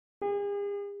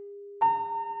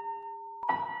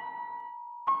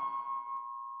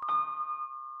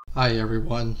Hi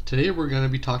everyone, today we're going to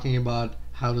be talking about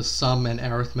how to sum an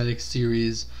arithmetic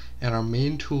series, and our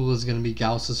main tool is going to be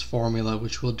Gauss's formula,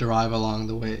 which we'll derive along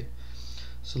the way.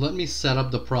 So let me set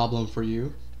up the problem for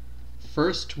you.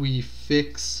 First we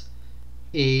fix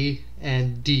a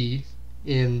and d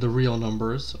in the real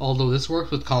numbers, although this works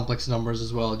with complex numbers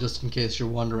as well, just in case you're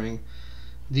wondering.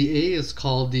 The a is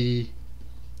called the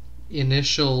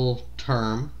initial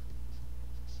term,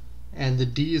 and the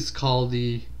d is called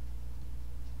the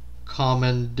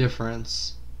common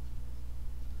difference.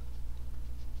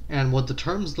 And what the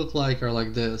terms look like are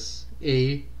like this: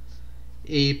 a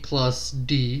plus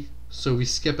d, so we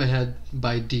skip ahead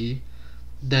by d,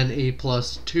 then a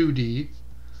plus 2d,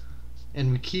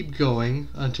 and we keep going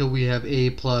until we have a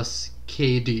plus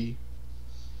kd.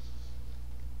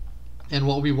 And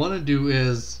what we want to do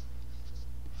is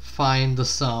find the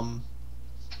sum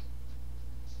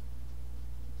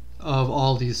of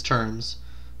all these terms.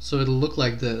 So it'll look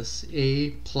like this: a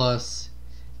plus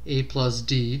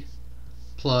d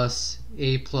plus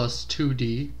a plus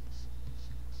 2d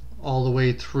all the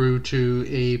way through to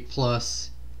a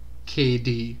plus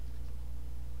kd.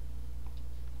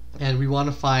 And we want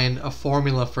to find a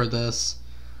formula for this.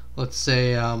 Let's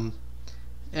say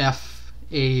f,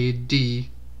 a,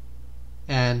 d,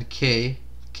 and k.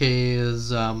 K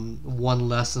is one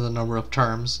less than the number of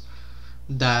terms.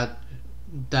 That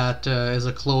is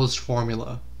a closed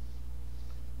formula.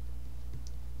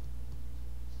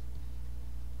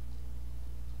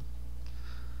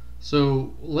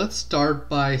 So let's start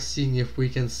by seeing if we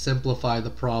can simplify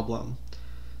the problem.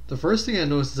 The first thing I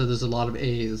noticed is that there's a lot of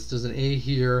a's. There's an a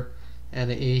here,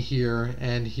 and an a here,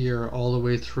 and here, all the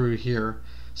way through here.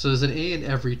 So there's an a in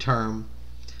every term.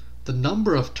 The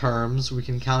number of terms, we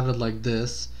can count it like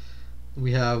this.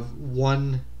 We have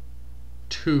 1,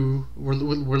 2, we're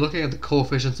looking at the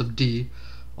coefficients of d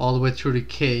all the way through to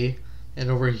k, and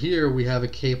over here we have a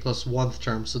k plus 1th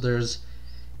term. So there's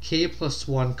k plus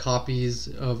 1 copies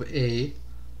of a,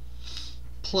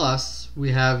 plus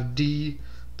we have d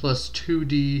plus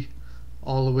 2d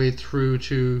all the way through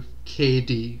to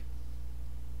kd.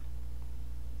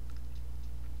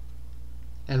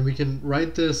 And we can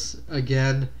write this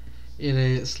again in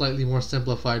a slightly more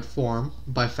simplified form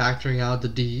by factoring out the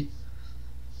d.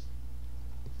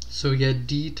 So we get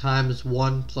d times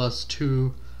 1 plus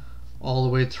 2 all the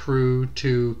way through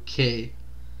to k.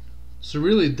 So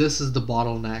really this is the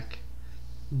bottleneck,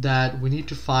 that we need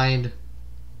to find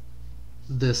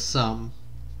this sum.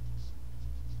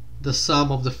 The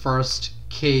sum of the first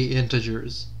k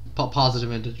integers,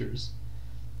 positive integers.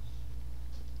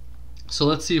 So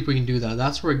let's see if we can do that.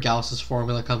 That's where Gauss's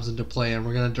formula comes into play, and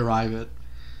we're going to derive it.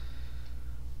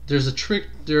 There's a trick,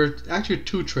 there are actually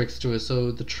two tricks to it.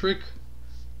 So the trick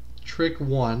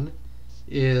 1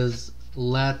 is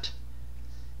let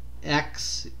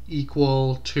x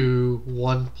equal to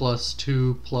 1 plus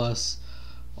 2 plus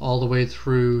all the way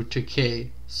through to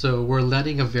k. So we're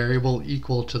letting a variable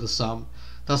equal to the sum.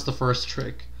 That's the first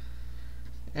trick.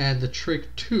 And the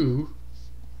trick 2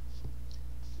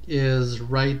 is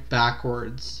write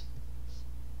backwards.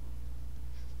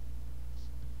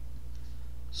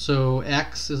 So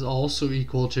x is also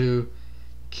equal to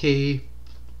k,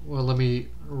 well, let me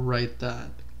write that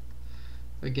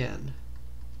again,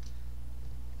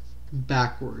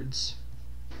 backwards.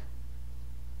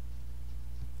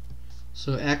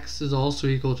 So x is also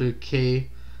equal to k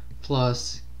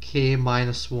plus k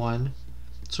minus 1.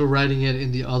 So writing it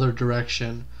in the other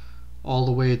direction all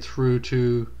the way through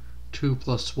to 2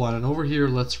 plus 1. And over here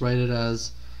let's write it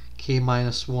as k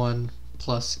minus 1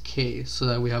 plus k, so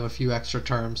that we have a few extra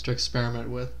terms to experiment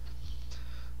with.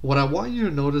 What I want you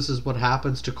to notice is what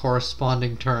happens to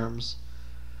corresponding terms.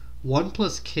 1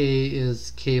 plus k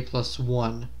is k plus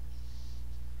 1.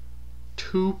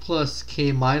 2 plus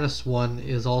k minus 1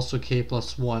 is also k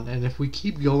plus 1. And if we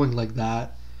keep going like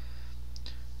that,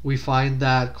 we find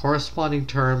that corresponding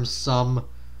terms sum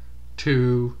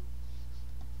to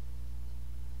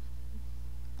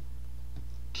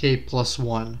k plus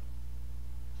 1.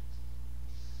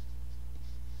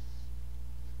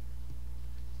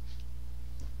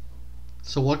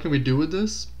 So what can we do with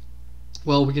this?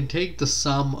 Well, we can take the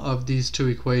sum of these two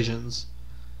equations.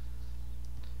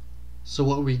 So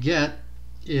what we get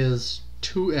is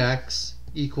 2x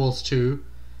equals to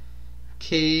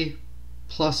k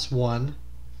plus 1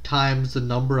 times the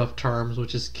number of terms,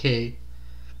 which is k.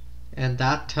 And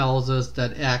that tells us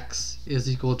that x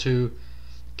is equal to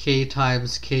k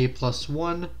times k plus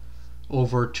 1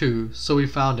 over 2. So we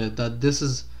found it, that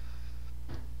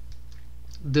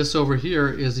this over here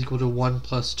is equal to 1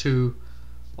 plus 2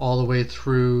 all the way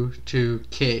through to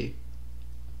k.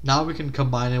 Now we can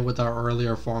combine it with our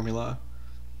earlier formula.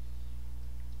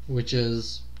 which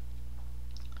is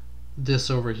this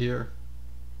over here.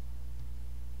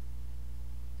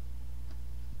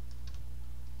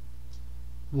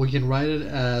 We can write it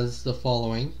as the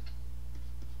following: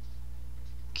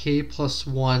 k plus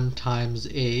 1 times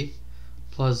a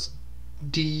plus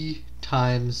d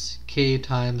times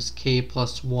k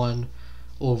plus 1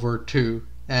 over 2.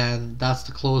 And that's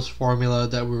the closed formula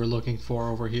that we were looking for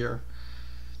over here.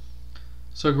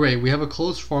 So great, we have a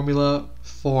closed formula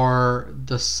for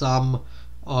the sum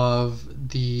of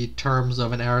the terms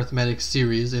of an arithmetic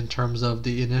series in terms of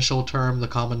the initial term, the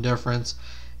common difference,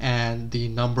 and the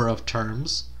number of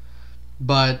terms.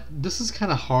 But this is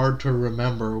kind of hard to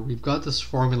remember. We've got this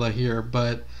formula here,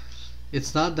 but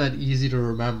it's not that easy to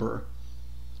remember.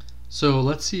 So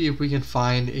let's see if we can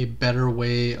find a better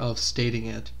way of stating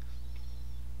it.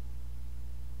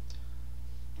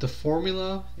 The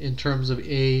formula in terms of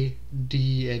a,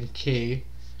 d, and k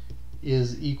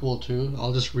is equal to,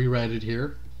 I'll just rewrite it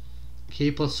here, k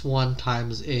plus 1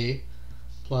 times a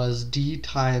plus d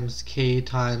times k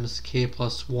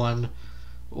plus 1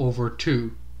 over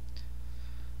 2.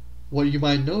 What you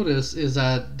might notice is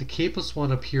that the k plus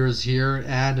 1 appears here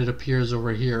and it appears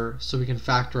over here, so we can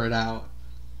factor it out.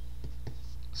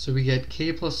 So we get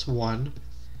k plus 1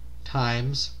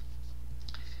 times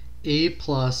a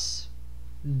plus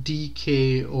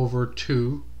dk over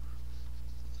 2,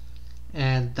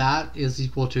 and that is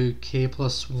equal to k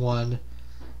plus 1.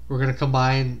 We're going to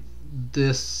combine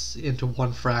this into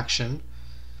one fraction,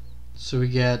 so we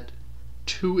get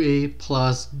 2a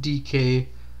plus dk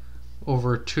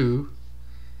over 2,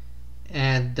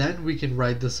 and then we can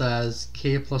write this as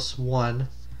k plus 1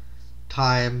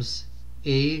 times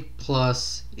a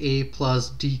plus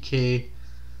dk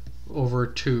over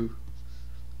 2.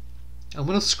 I'm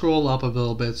going to scroll up a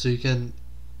little bit so you can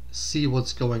see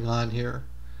what's going on here.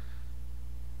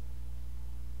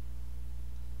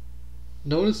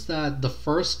 Notice that the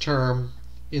first term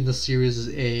in the series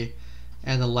is a,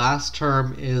 and the last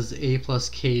term is a plus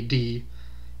kd,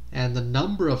 and the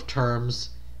number of terms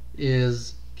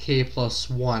is k plus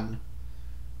 1.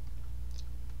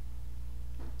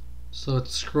 So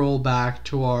let's scroll back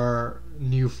to our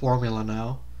new formula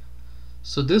now.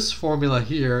 So this formula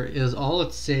here is all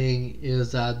it's saying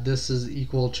is that this is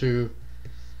equal to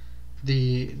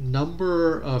the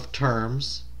number of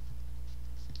terms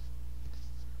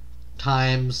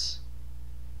times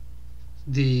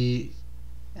the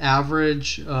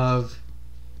average of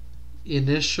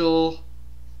initial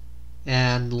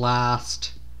and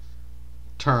last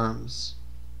terms,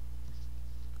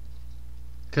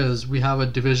 because we have a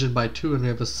division by 2 and we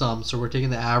have a sum, so we're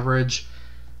taking the average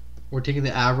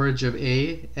of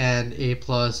a and a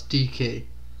plus dk.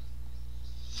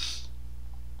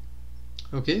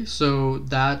 Okay, so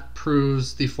that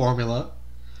proves the formula.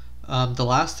 The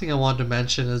last thing I want to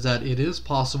mention is that it is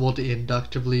possible to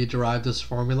inductively derive this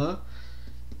formula.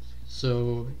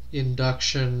 So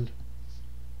induction,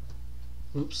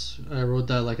 oops, I wrote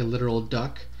that like a literal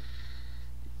duck.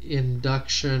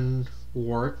 Induction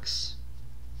works,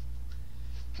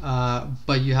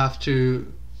 but you have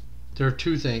to, there are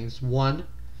two things. One,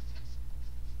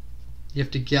 you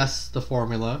have to guess the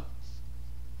formula.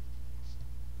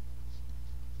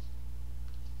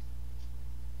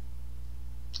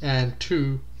 And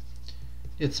two,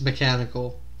 it's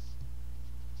mechanical.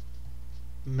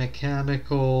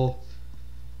 Mechanical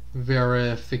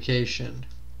verification.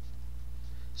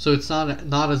 So it's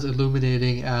not as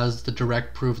illuminating as the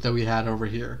direct proof that we had over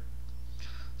here.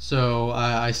 So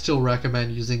I still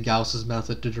recommend using Gauss's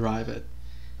method to derive it.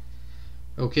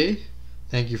 Okay,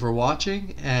 thank you for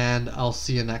watching, and I'll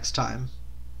see you next time.